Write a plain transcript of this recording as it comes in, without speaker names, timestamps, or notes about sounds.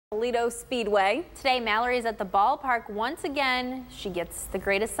Toledo Speedway. Today, Mallory is at the ballpark once again. She gets the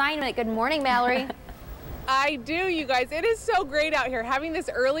great assignment. Good morning, Mallory. I do, you guys. It is so great out here having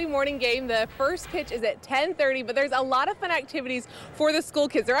this early morning game. The first pitch is at 10:30, but there's a lot of fun activities for the school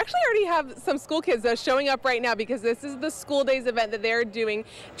kids. They actually already have some school kids showing up right now because this is the school days event that they're doing.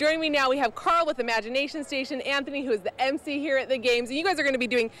 Joining me now, we have Carl with Imagination Station, Anthony, who is the MC here at the games. And you guys are going to be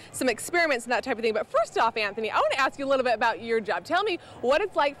doing some experiments and that type of thing. But first off, Anthony, I want to ask you a little bit about your job. Tell me what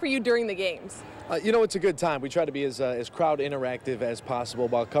it's like for you during the games. You know, it's a good time. We try to be as crowd interactive as possible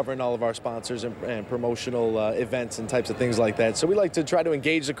while covering all of our sponsors and promotional events and types of things like that. So we like to try to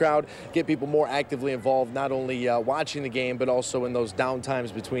engage the crowd, get people more actively involved, not only watching the game, but also in those down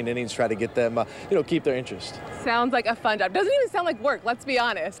times between innings, try to get them, keep their interest. Sounds like a fun job. Doesn't even sound like work, let's be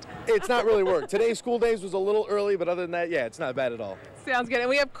honest. It's not really work. Today's school days was a little early, but other than that, yeah, it's not bad at all. Sounds good. And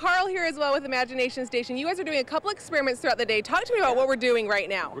we have Carl here as well with Imagination Station. You guys are doing a couple experiments throughout the day. Talk to me about what we're doing right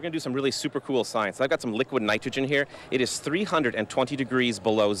now. We're going to do some really super cool science. I've got some liquid nitrogen here. It is 320 degrees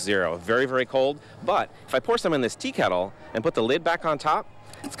below zero. Very, very cold. But if I pour some in this tea kettle and put the lid back on top,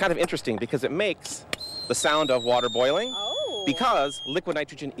 it's kind of interesting because it makes the sound of water boiling. Because liquid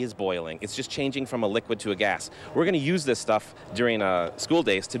nitrogen is boiling. It's just changing from a liquid to a gas. We're going to use this stuff during school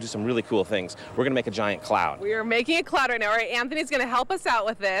days to do some really cool things. We're going to make a giant cloud. We are making a cloud right now. All right, Anthony's going to help us out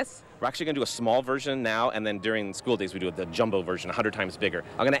with this. We're actually going to do a small version now, and then during school days we do the jumbo version, 100 times bigger.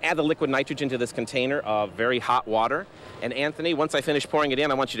 I'm going to add the liquid nitrogen to this container of very hot water. And Anthony, once I finish pouring it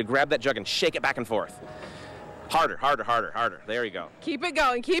in, I want you to grab that jug and shake it back and forth. Harder, harder, harder, harder. There you go. Keep it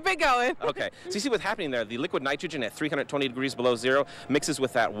going, keep it going. Okay, so you see what's happening there. The liquid nitrogen at 320 degrees below zero mixes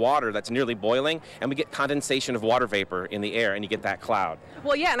with that water that's nearly boiling, and we get condensation of water vapor in the air, and you get that cloud.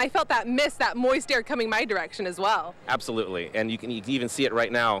 Well, yeah, and I felt that mist, that moist air coming my direction as well. Absolutely, and you can even see it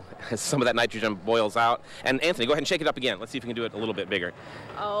right now as some of that nitrogen boils out. And Anthony, go ahead and shake it up again. Let's see if we can do it a little bit bigger.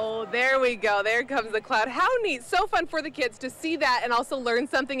 Oh, there we go. There comes the cloud. How neat. So fun for the kids to see that and also learn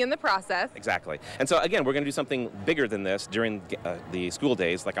something in the process. Exactly. And so, again, we're going to do something bigger than this during the school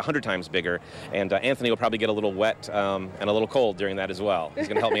days, like 100 times bigger. And Anthony will probably get a little wet and a little cold during that as well. He's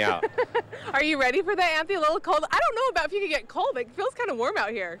going to help me out. Are you ready for that, Anthony? A little cold? I don't know about if you could get cold. It feels kind of warm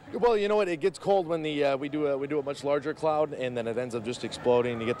out here. Well, you know what? It gets cold when we do a much larger cloud, and then it ends up just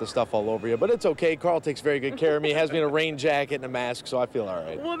exploding. You get the stuff all over you. But it's okay. Carl takes very good care of me. Has me in a rain jacket and a mask, so I feel all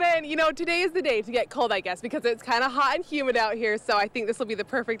right. Well, then, today is the day to get cold, I guess, because it's kind of hot and humid out here. So I think this will be the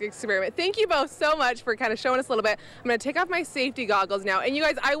perfect experiment. Thank you both so much for kind of showing us a little bit. I'm going to take off my safety goggles now. And you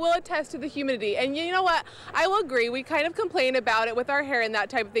guys, I will attest to the humidity. And you know what? I will agree. We kind of complain about it with our hair and that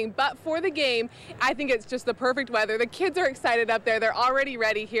type of thing. But for the game, I think it's just the perfect weather. The kids are excited up there. They're already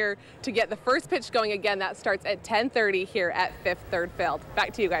ready here to get the first pitch going again. That starts at 10:30 here at 5th Third Field.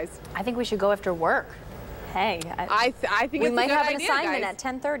 Back to you guys. I think we should go after work. Hey, I think we it's might a good have an idea, assignment guys.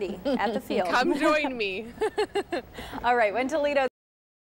 at 10:30 at the field. Come join me. All right, when Toledo